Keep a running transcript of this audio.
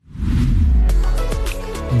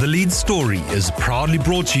The lead story is proudly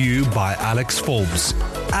brought to you by Alexforbes.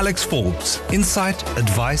 Alexforbes, insight,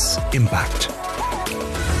 advice, impact.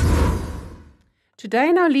 Today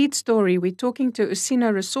in our lead story, we're talking to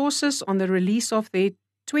Osino Resources on the release of their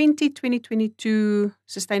 2022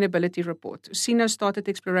 sustainability report. Osino started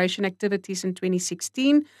exploration activities in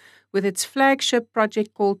 2016 with its flagship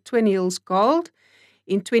project called Twin Hills Gold.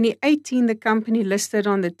 In 2018, the company listed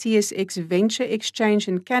on the TSX Venture Exchange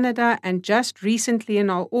in Canada, and just recently in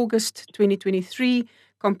August 2023,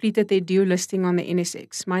 completed their dual listing on the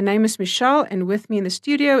NSX. My name is Michelle, and with me in the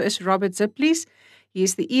studio is Robert Zipplies. He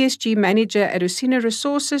is the ESG Manager at Osino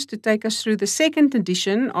Resources to take us through the second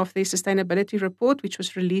edition of their sustainability report, which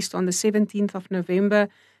was released on the 17th of November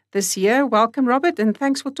this year. Welcome, Robert, and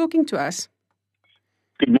thanks for talking to us.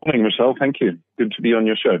 Good morning, Michelle. Thank you. Good to be on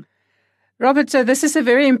your show. Robert, so this is a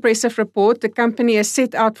very impressive report. The company has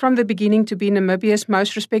set out from the beginning to be Namibia's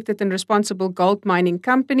most respected and responsible gold mining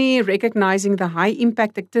company, recognizing the high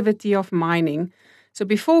impact activity of mining. So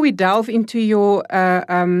before we delve into your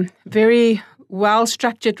very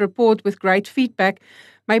well-structured report with great feedback,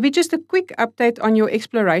 maybe just a quick update on your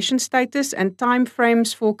exploration status and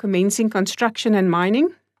timeframes for commencing construction and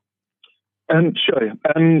mining? Sure.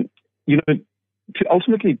 To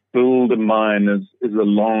ultimately build a mine is a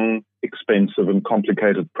long, expensive and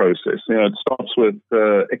complicated process. It starts with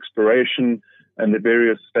exploration and the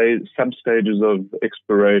various sub-stages of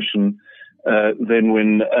exploration. Then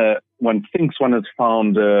when one thinks one has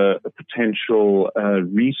found a potential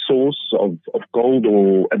resource of gold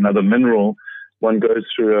or another mineral, one goes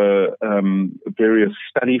through various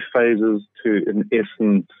study phases to, in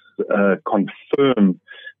essence, confirm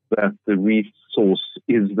that the resource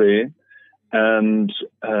is there. And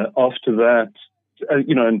after that,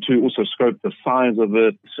 and to also scope the size of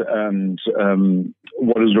it and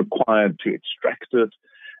what is required to extract it.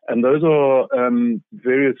 And those are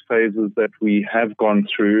various phases that we have gone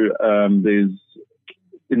through. There's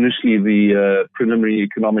initially the preliminary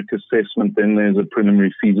economic assessment, then there's a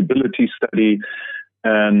preliminary feasibility study,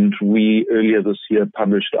 and we earlier this year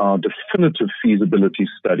published our definitive feasibility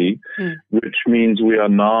study, which means we are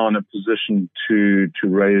now in a position to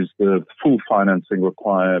raise the full financing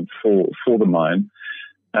required for the mine.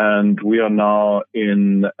 And we are now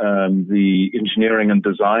in the engineering and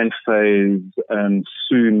design phase, and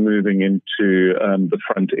soon moving into the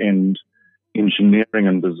front end engineering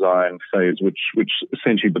and design phase, which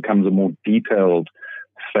essentially becomes a more detailed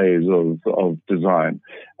phase of design.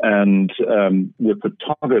 And with the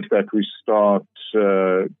target that we start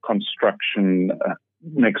construction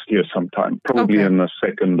next year sometime, probably in the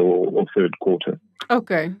second or third quarter.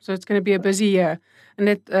 Okay, so it's going to be a busy year. And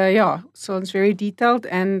it, sounds very detailed,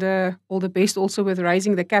 and all the best also with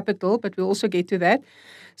raising the capital, but we'll also get to that.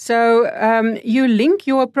 So you link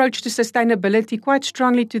your approach to sustainability quite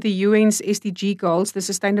strongly to the UN's SDG goals, the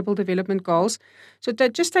Sustainable Development Goals. So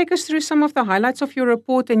just take us through some of the highlights of your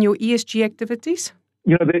report and your ESG activities.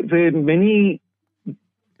 There are many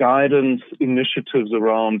guidance initiatives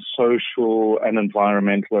around social and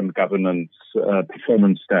environmental and governance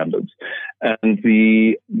performance standards. And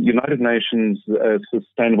the United Nations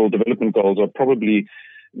Sustainable Development Goals are probably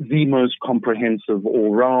the most comprehensive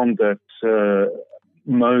all-round that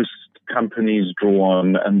most companies draw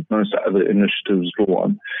on and most other initiatives draw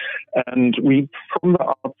on. And we, from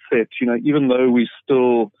the outset, even though we're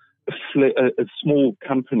still a small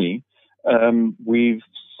company, we've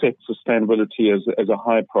set sustainability as a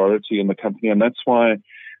high priority in the company. And that's why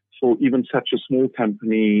for even such a small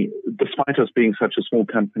company, despite us being such a small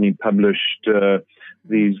company, published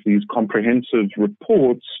these comprehensive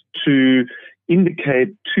reports to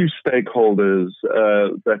indicate to stakeholders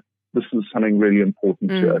that this is something really important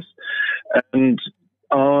to us. And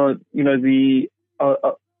and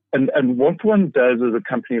what one does as a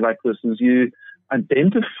company like this is you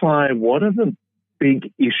identify what are the big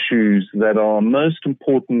issues that are most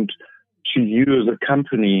important to you as a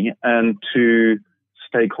company and to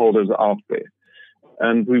stakeholders out there.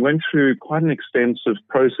 And we went through quite an extensive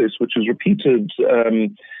process, which is repeated,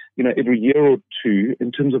 every year or two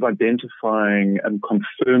in terms of identifying and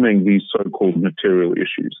confirming these so-called material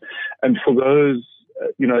issues. And for those,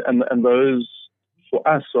 and those for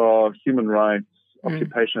us are human rights,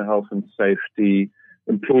 occupational health and safety,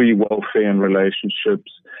 employee welfare and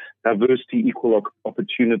relationships, diversity, equal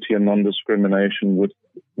opportunity and non-discrimination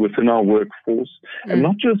within our workforce, and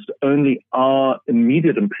not just only our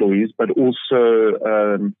immediate employees, but also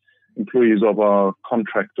employees of our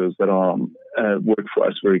contractors that are work for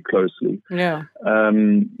us very closely. Yeah.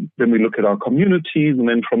 Then we look at our communities, and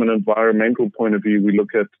then from an environmental point of view, we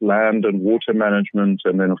look at land and water management,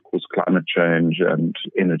 and then of course climate change and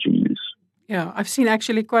energy use. Yeah, I've seen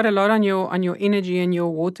actually quite a lot on your energy and your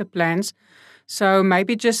water plans. So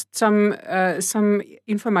maybe just some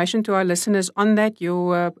information to our listeners on that.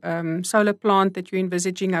 Your solar plant that you're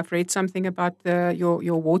envisaging. I've read something about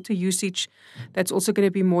your water usage that's also going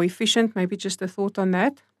to be more efficient. Maybe just a thought on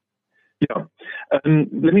that. Yeah.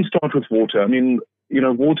 Let me start with water. I mean,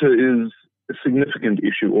 water is a significant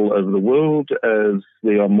issue all over the world as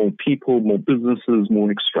there are more people, more businesses,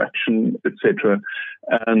 more extraction, etc.,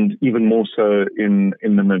 and even more so in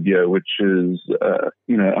Namibia, which is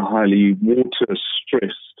a highly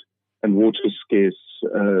water-stressed and water-scarce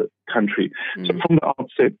country. So from the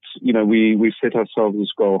outset, we set ourselves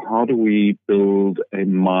this goal: how do we build a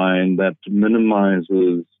mine that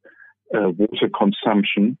minimizes water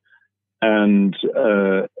consumption and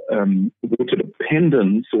water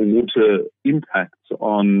dependence or water impacts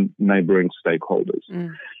on neighboring stakeholders.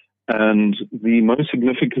 And the most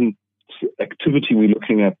significant activity we're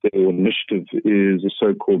looking at there, or initiative, is a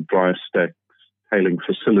so-called dry stack tailing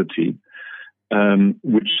facility,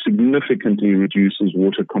 which significantly reduces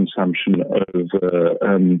water consumption over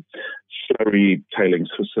slurry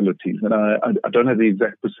tailings facilities. And I don't have the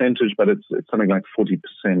exact percentage, but it's something like 40%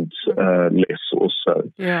 less or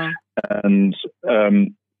so. Yeah. And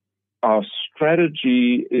our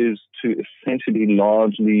strategy is to essentially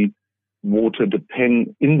largely water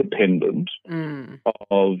independent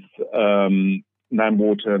of NAM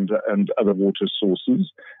water and other water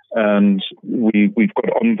sources. And we've got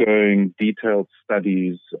ongoing detailed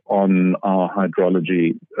studies on our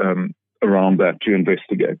hydrology around that to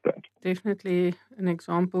investigate that. Definitely an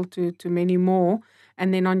example to many more.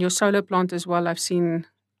 And then on your solar plant as well, I've seen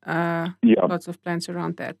lots of plans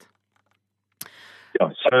around that. Yeah.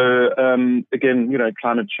 So again,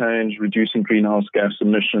 climate change, reducing greenhouse gas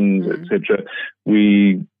emissions, etc.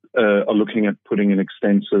 We are looking at putting an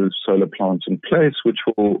extensive solar plant in place, which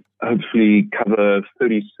will hopefully cover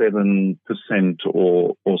 37%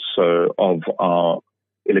 or so of our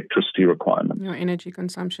electricity requirements. Your energy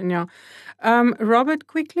consumption, yeah. Robert,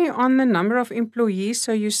 quickly on the number of employees.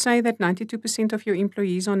 So you say that 92% of your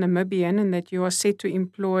employees are Namibian and that you are set to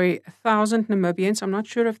employ 1,000 Namibians. I'm not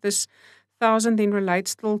sure if this 1,000 then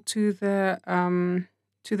relates still to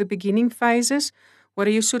the beginning phases. What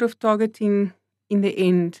are you sort of targeting in the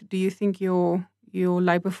end? Do you think your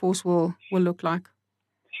labor force will look like?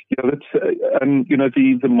 Yeah, that's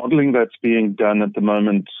the modelling that's being done at the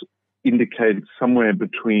moment indicates somewhere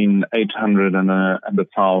between 800 and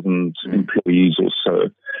 1,000 employees or so.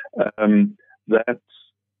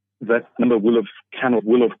 That number will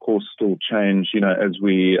of course still change, as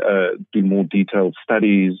we do more detailed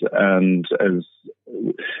studies, and as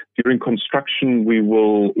during construction we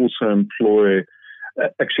will also employ.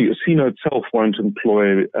 Actually, Osino itself won't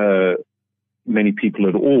employ many people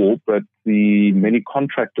at all, but the many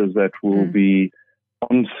contractors that will be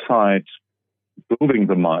on site building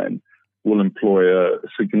the mine will employ a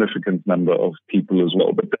significant number of people as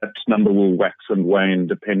well. But that number will wax and wane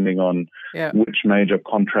depending on which major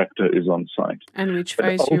contractor is on site. And which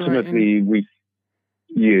phase you are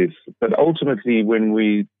in. But ultimately, when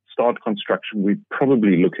we start construction, we're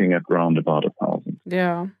probably looking at around about 1,000.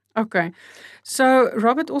 Yeah. Okay. So,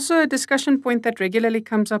 Robert, also a discussion point that regularly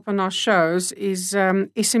comes up on our shows is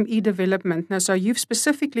SME development. Now, so you've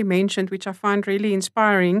specifically mentioned, which I find really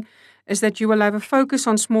inspiring, is that you will have a focus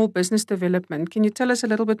on small business development. Can you tell us a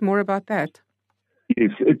little bit more about that?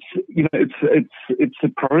 Yes, it's a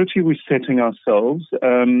priority we're setting ourselves.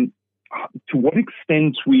 To what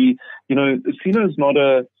extent Osino is not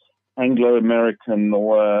a Anglo-American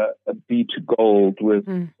or a B2Gold with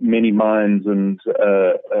many mines and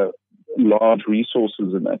large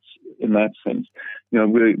resources in that sense.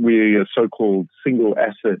 We're a so-called single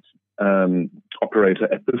asset operator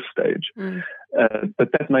at this stage, but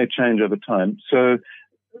that may change over time. So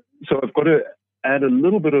I've got to add a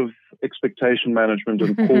little bit of expectation management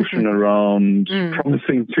and caution around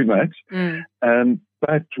promising too much.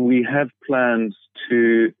 But we have plans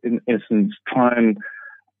to, in essence, try and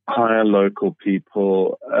hire local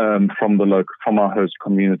people from our host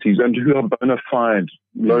communities and who are bona fide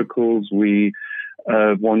locals. We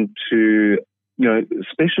want to,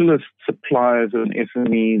 specialist suppliers and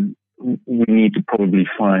SMEs. We need to probably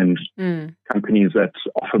find companies that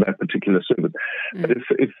offer that particular service. But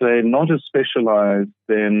if they're not as specialized,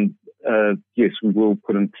 then yes, we will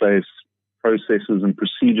put in place processes and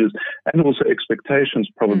procedures and also expectations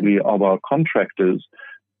probably of our contractors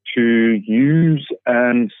to use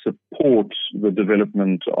and support the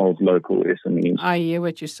development of local SMEs. I hear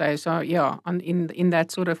what you say. So, yeah, in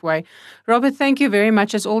that sort of way. Robert, thank you very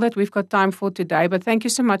much. That's all that we've got time for today. But thank you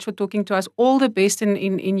so much for talking to us. All the best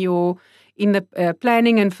in in the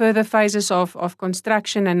planning and further phases of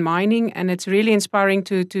construction and mining. And it's really inspiring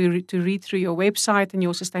to read through your website and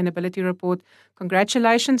your sustainability report.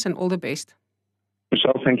 Congratulations and all the best.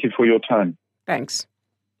 Michelle, thank you for your time. Thanks.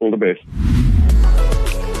 All the best.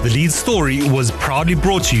 The lead story was proudly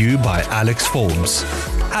brought to you by Alexforbes.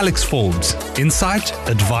 Alexforbes, insight,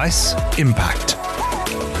 advice, impact.